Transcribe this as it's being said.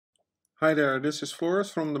Hi there, this is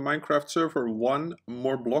Floris from the Minecraft server 1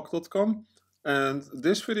 moreblock.com, and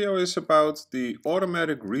this video is about the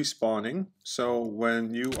automatic respawning. So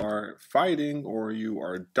when you are fighting or you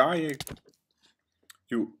are dying,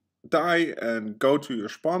 you die and go to your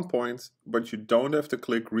spawn point, but you don't have to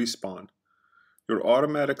click respawn. You're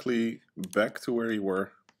automatically back to where you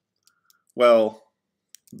were. Well,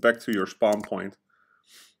 back to your spawn point.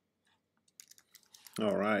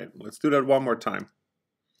 Alright, let's do that one more time.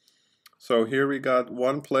 So here we got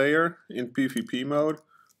one player in PvP mode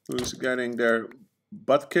who's getting their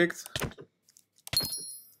butt kicked.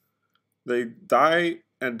 They die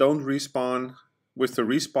and don't respawn. With the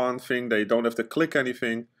respawn thing, they don't have to click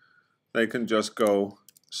anything. They can just go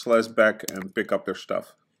 /back and pick up their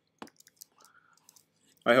stuff.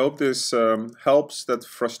 I hope this helps that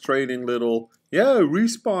frustrating little, yeah,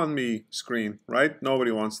 respawn me screen, right?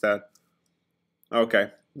 Nobody wants that.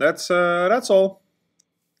 Okay, that's all.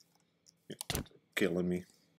 Killing me.